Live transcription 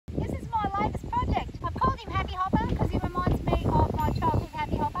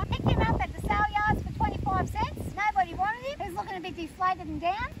bedding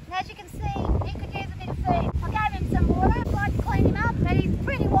down. And as you can see, he could use a bit of food. I gave him some water, tried to clean him up, but he's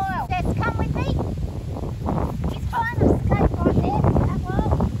pretty wild. Let's come with me. He's trying to escape right there, that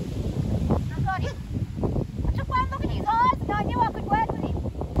wall. I've got him. I took one look at his eyes and I knew I could work with him.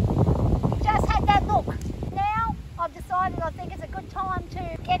 He just had that look. Now I've decided I think it's a good time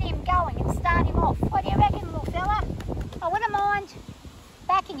to get him going and start him off. What do you reckon, little fella? I wouldn't mind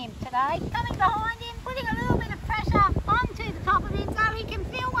backing him today, coming behind him, putting a little bit of pressure onto the top of him so he can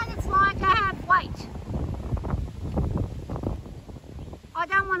feel what it's like to have weight. I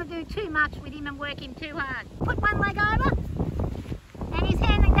don't want to do too much with him and work him too hard. Put one leg over and he's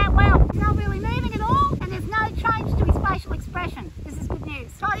handling that well. He's not really moving at all and there's no change to his facial expression. This is good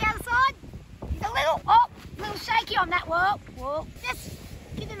news. Try the other side. He's a little shaky on that wall. Whoa. Just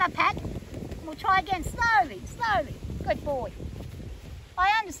give him a pat. We'll try again slowly, slowly. Good boy. I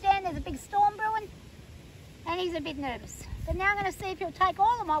understand there's a big storm brewing and he's a bit nervous. But now I'm going to see if he'll take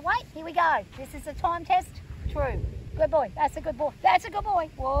all of my weight. Here we go. This is a time test. True. Good boy. That's a good boy. That's a good boy.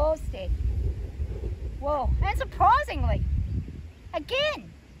 Whoa, steady. Whoa. And surprisingly,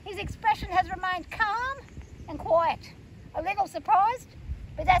 again, his expression has remained calm and quiet. A little surprised,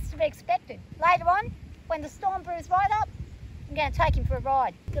 but that's to be expected. Later on, when the storm brews right up, I'm going to take him for a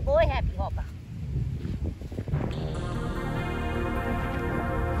ride. Good boy, Happy Hopper.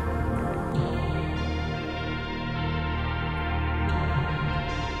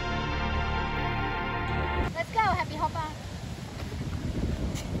 Let's go, Happy Hopper.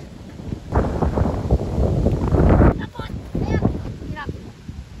 Up on, down, get up.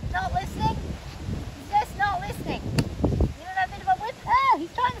 Not listening. He's just not listening. Give him a bit of a whip. Oh,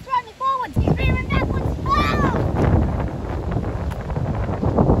 he's trying to throw me forwards. He's veering backwards. Oh!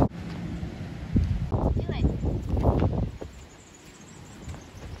 Do it.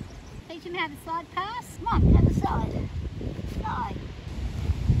 Teach him how to side pass. Come on, have a side. Side.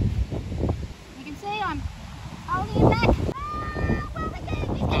 You can see I'm holding him back. Oh, well,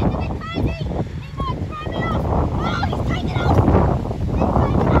 he's getting a bit crazy. He might throw me off. Oh, he's taking off. He's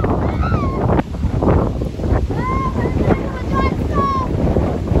taking off. Oh, we're going to a giant storm.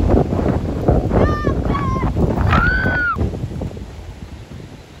 Oh, God. Oh.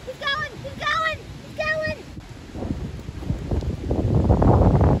 He's going, he's going, he's going.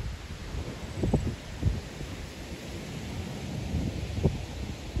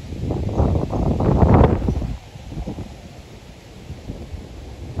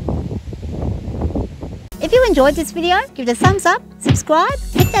 If you enjoyed this video, give it a thumbs up, subscribe,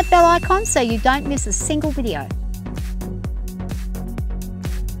 hit that bell icon so you don't miss a single video.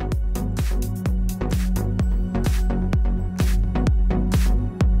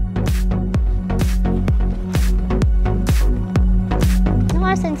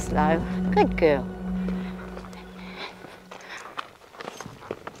 Nice and slow. Good girl.